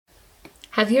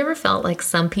Have you ever felt like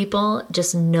some people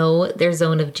just know their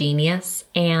zone of genius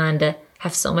and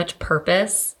have so much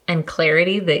purpose and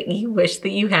clarity that you wish that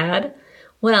you had?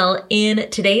 Well, in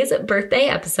today's birthday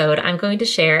episode, I'm going to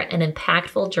share an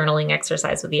impactful journaling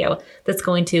exercise with you that's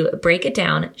going to break it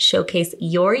down, showcase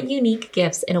your unique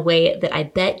gifts in a way that I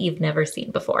bet you've never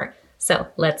seen before. So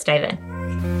let's dive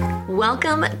in.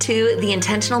 Welcome to the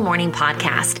Intentional Morning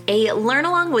Podcast, a learn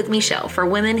along with me show for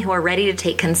women who are ready to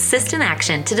take consistent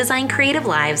action to design creative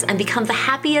lives and become the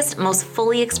happiest, most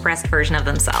fully expressed version of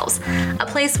themselves. A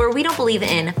place where we don't believe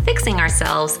in fixing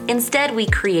ourselves. Instead, we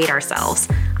create ourselves.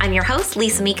 I'm your host,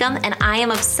 Lisa Meekum, and I am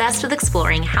obsessed with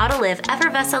exploring how to live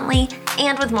effervescently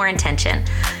and with more intention.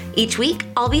 Each week,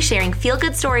 I'll be sharing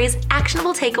feel-good stories,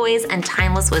 actionable takeaways, and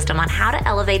timeless wisdom on how to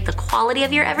elevate the quality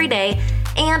of your everyday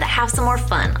and have some more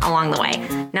fun along the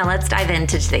way. Now let's dive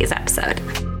into today's episode.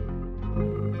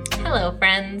 Hello,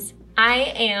 friends.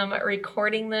 I am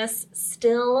recording this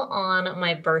still on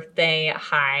my birthday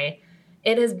high.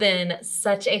 It has been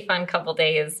such a fun couple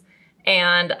days,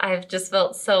 and I've just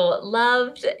felt so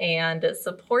loved and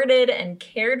supported and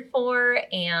cared for,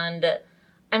 and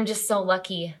I'm just so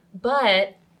lucky.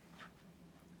 But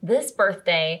this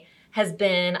birthday has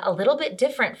been a little bit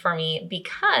different for me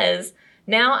because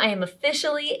now I am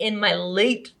officially in my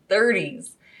late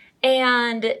 30s.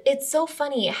 And it's so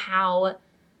funny how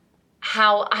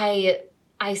I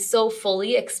so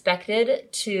fully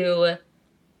expected to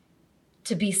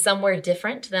be somewhere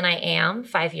different than I am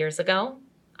 5 years ago.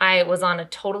 I was on a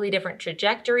totally different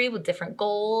trajectory with different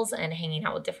goals and hanging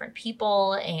out with different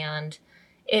people, and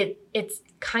it's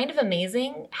kind of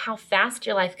amazing how fast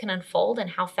your life can unfold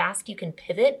and how fast you can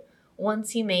pivot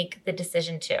once you make the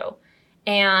decision to.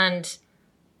 And,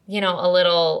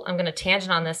 I'm going to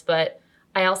tangent on this, but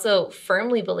I also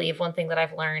firmly believe one thing that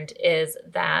I've learned is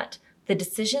that the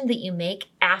decision that you make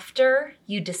after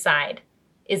you decide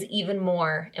is even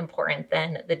more important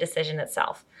than the decision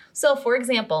itself. So, for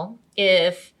example,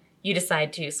 if you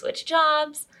decide to switch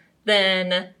jobs,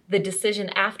 then the decision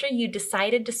after you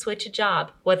decided to switch a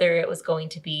job, whether it was going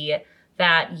to be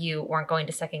that you weren't going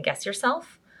to second guess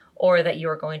yourself, or that you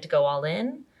were going to go all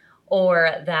in,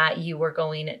 or that you were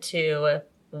going to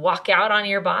walk out on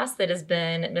your boss that has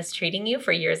been mistreating you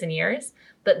for years and years,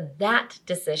 but that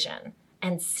decision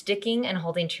and sticking and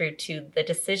holding true to the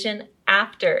decision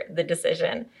after the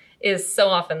decision is so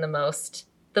often the most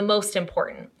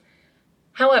important.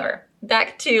 However,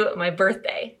 back to my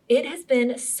birthday. It has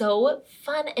been so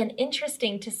fun and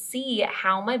interesting to see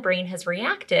how my brain has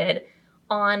reacted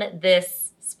on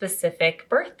this specific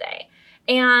birthday.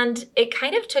 And it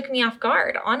kind of took me off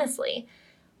guard, honestly.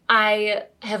 I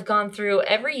have gone through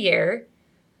every year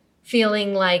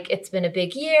feeling like it's been a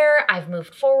big year. I've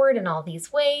moved forward in all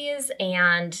these ways.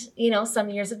 And, some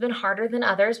years have been harder than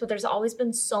others, but there's always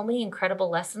been so many incredible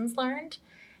lessons learned.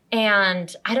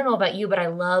 And I don't know about you, but I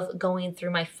love going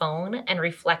through my phone and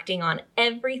reflecting on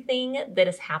everything that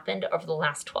has happened over the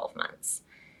last 12 months.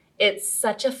 It's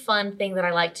such a fun thing that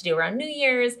I like to do around New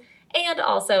Year's. And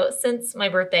also, since my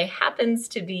birthday happens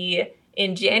to be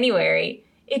in January,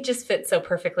 it just fits so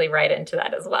perfectly right into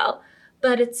that as well.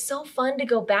 But it's so fun to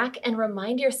go back and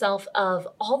remind yourself of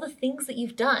all the things that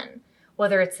you've done,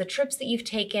 whether it's the trips that you've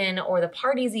taken or the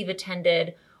parties you've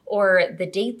attended, or the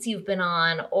dates you've been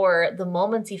on, or the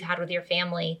moments you've had with your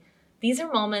family. These are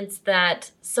moments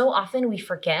that so often we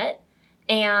forget,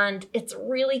 and it's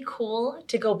really cool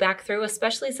to go back through,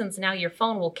 especially since now your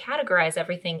phone will categorize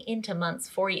everything into months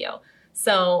for you.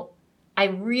 So I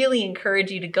really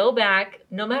encourage you to go back,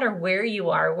 no matter where you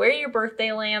are, where your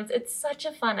birthday lands. It's such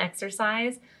a fun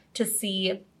exercise to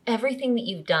see everything that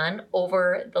you've done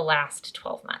over the last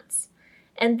 12 months.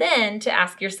 And then to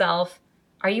ask yourself,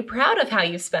 are you proud of how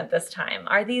you've spent this time?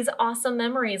 Are these awesome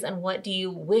memories, and what do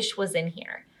you wish was in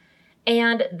here?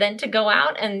 And then to go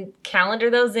out and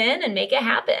calendar those in and make it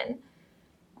happen.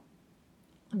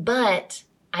 But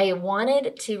I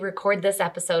wanted to record this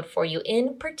episode for you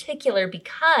in particular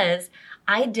because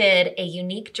I did a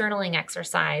unique journaling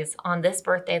exercise on this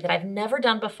birthday that I've never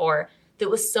done before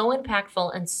that was so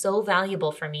impactful and so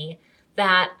valuable for me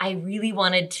that I really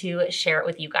wanted to share it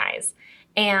with you guys.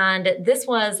 And this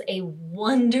was a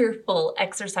wonderful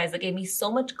exercise that gave me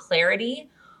so much clarity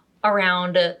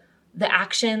around the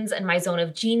actions and my zone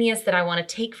of genius that I want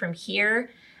to take from here.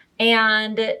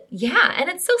 And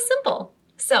it's so simple.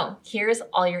 So here's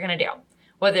all you're going to do.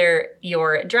 Whether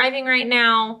you're driving right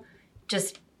now,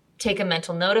 just take a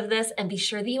mental note of this and be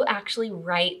sure that you actually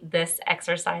write this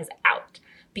exercise out.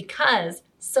 Because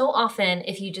so often,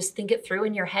 if you just think it through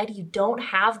in your head, you don't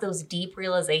have those deep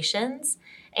realizations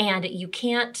and you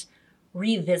can't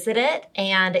revisit it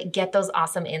and get those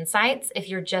awesome insights if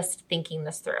you're just thinking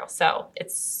this through. So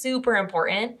it's super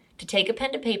important to take a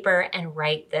pen to paper and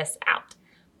write this out.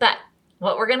 But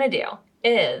what we're going to do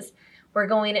is we're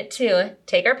going to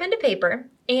take our pen to paper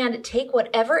and take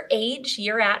whatever age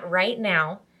you're at right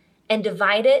now and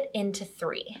divide it into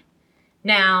 3.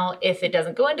 Now, if it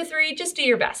doesn't go into 3, just do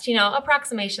your best.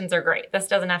 Approximations are great. This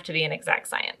doesn't have to be an exact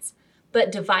science.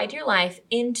 But divide your life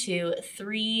into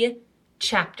 3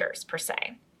 chapters per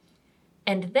se.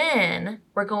 And then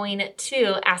we're going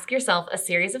to ask yourself a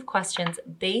series of questions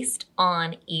based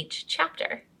on each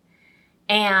chapter.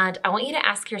 And I want you to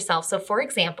ask yourself, so for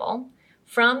example,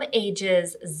 from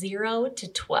ages 0 to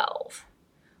 12,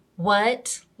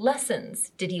 what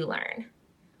lessons did you learn?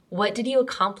 What did you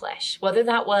accomplish? Whether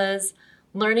that was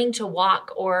learning to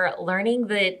walk or learning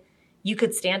that you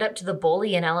could stand up to the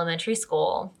bully in elementary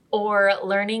school, or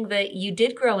learning that you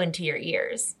did grow into your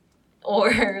ears,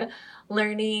 or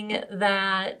learning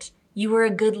that you were a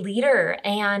good leader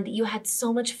and you had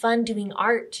so much fun doing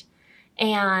art.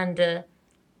 And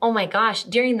oh my gosh,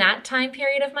 during that time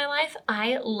period of my life,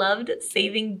 I loved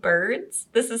saving birds.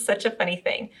 This is such a funny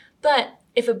thing. But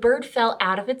if a bird fell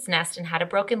out of its nest and had a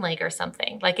broken leg or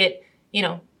something, like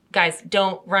guys,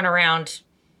 don't run around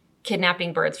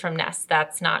kidnapping birds from nests.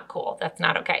 That's not cool. That's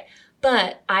not okay.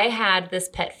 But I had this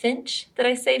pet finch that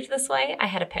I saved this way. I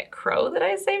had a pet crow that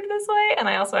I saved this way. And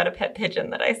I also had a pet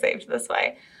pigeon that I saved this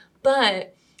way.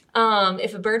 But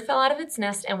if a bird fell out of its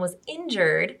nest and was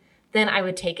injured, then I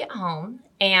would take it home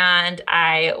and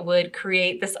I would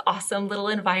create this awesome little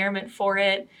environment for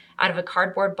it out of a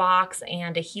cardboard box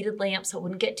and a heated lamp so it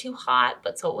wouldn't get too hot,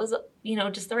 but so it was,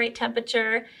 just the right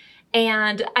temperature.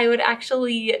 And I would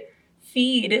actually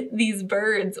feed these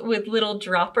birds with little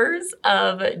droppers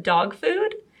of dog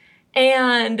food.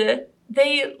 And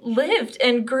they lived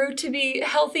and grew to be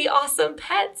healthy, awesome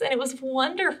pets. And it was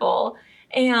wonderful.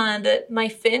 And my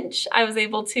finch, I was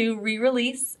able to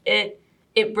re-release it.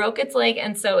 It broke its leg.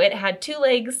 And so it had 2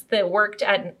 legs that worked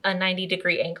at a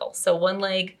 90-degree angle. So one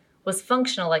leg was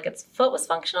functional, like its foot was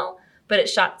functional, but it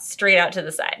shot straight out to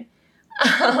the side.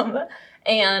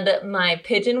 And my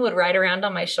pigeon would ride around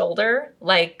on my shoulder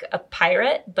like a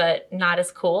pirate, but not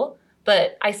as cool.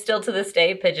 But I still, to this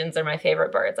day, pigeons are my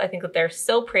favorite birds. I think that they're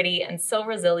so pretty and so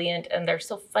resilient and they're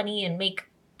so funny and make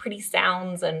pretty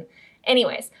sounds. And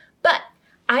anyways, but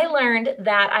I learned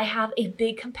that I have a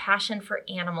big compassion for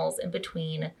animals in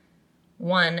between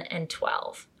 1 and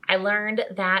 12. I learned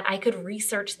that I could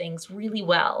research things really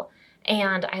well.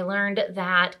 And I learned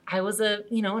that I was an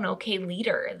okay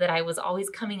leader, that I was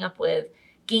always coming up with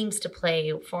games to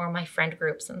play for my friend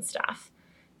groups and stuff.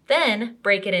 Then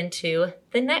break it into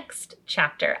the next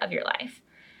chapter of your life.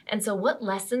 And so what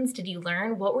lessons did you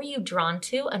learn? What were you drawn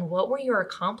to? And what were your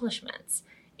accomplishments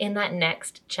in that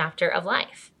next chapter of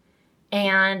life?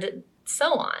 And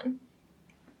so on.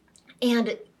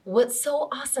 And what's so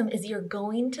awesome is you're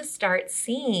going to start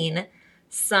seeing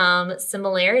some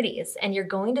similarities and you're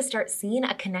going to start seeing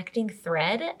a connecting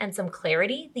thread and some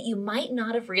clarity that you might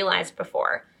not have realized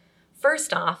before.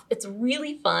 First off, it's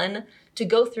really fun to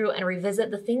go through and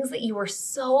revisit the things that you were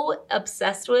so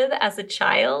obsessed with as a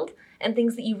child and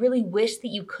things that you really wish that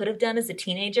you could have done as a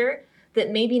teenager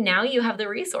that maybe now you have the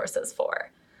resources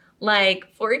for. Like,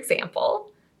 for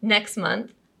example, next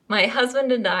month, my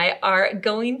husband and I are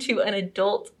going to an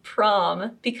adult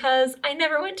prom because I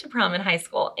never went to prom in high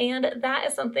school. And that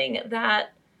is something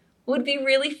that would be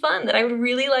really fun, that I would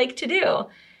really like to do.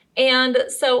 And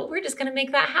so we're just going to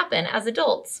make that happen as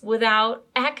adults without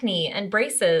acne and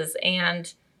braces.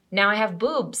 And now I have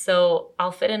boobs, so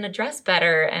I'll fit in a dress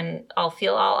better and I'll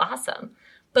feel all awesome.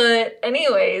 But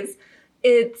anyways,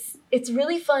 it's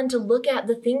really fun to look at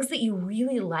the things that you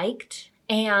really liked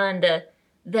and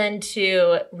then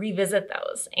to revisit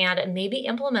those and maybe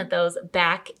implement those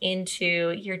back into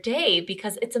your day,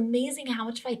 because it's amazing how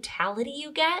much vitality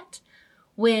you get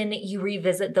when you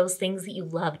revisit those things that you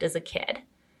loved as a kid.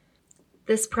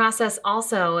 This process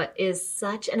also is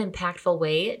such an impactful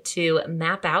way to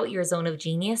map out your zone of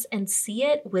genius and see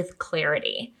it with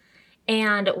clarity.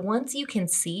 And once you can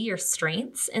see your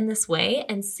strengths in this way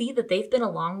and see that they've been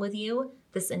along with you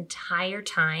this entire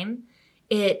time,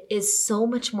 it is so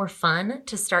much more fun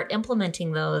to start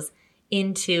implementing those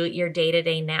into your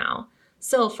day-to-day now.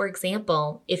 So, for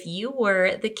example, if you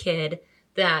were the kid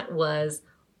that was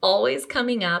always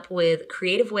coming up with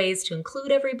creative ways to include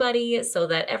everybody so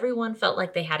that everyone felt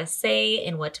like they had a say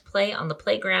in what to play on the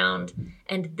playground,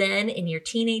 and then in your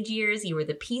teenage years, you were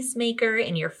the peacemaker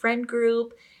in your friend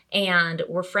group and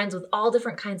were friends with all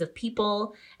different kinds of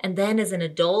people, and then as an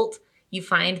adult, you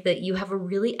find that you have a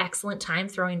really excellent time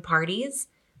throwing parties,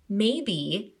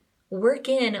 maybe work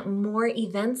in more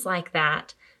events like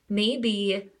that.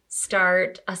 Maybe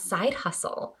start a side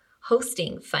hustle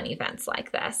hosting fun events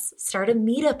like this. Start a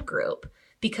meetup group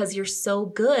because you're so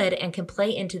good and can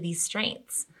play into these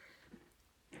strengths.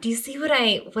 Do you see what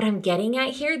I'm getting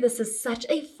at here? This is such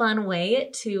a fun way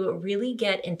to really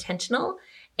get intentional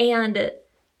and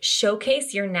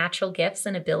showcase your natural gifts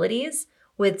and abilities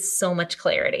with so much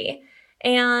clarity.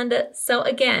 And so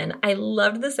again, I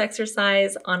loved this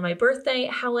exercise on my birthday.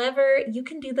 However, you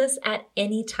can do this at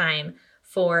any time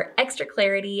for extra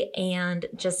clarity and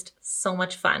just so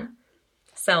much fun.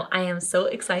 So I am so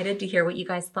excited to hear what you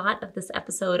guys thought of this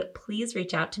episode. Please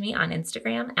reach out to me on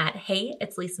Instagram at Hey,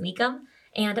 it's Lisa Mecham,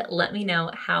 and let me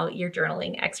know how your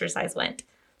journaling exercise went.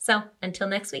 So until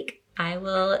next week, I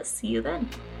will see you then.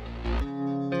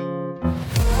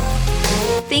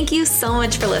 Thank you so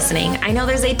much for listening. I know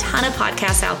there's a ton of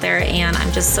podcasts out there, and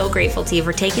I'm just so grateful to you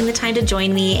for taking the time to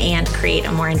join me and create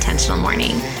a more intentional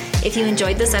morning. If you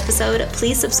enjoyed this episode,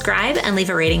 please subscribe and leave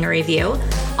a rating or review.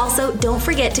 Also, don't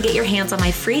forget to get your hands on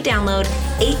my free download,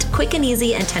 8 quick and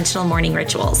easy intentional morning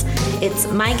rituals. It's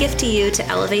my gift to you to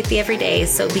elevate the everyday,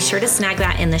 so be sure to snag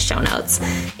that in the show notes.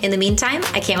 In the meantime,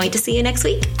 I can't wait to see you next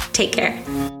week. Take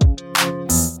care.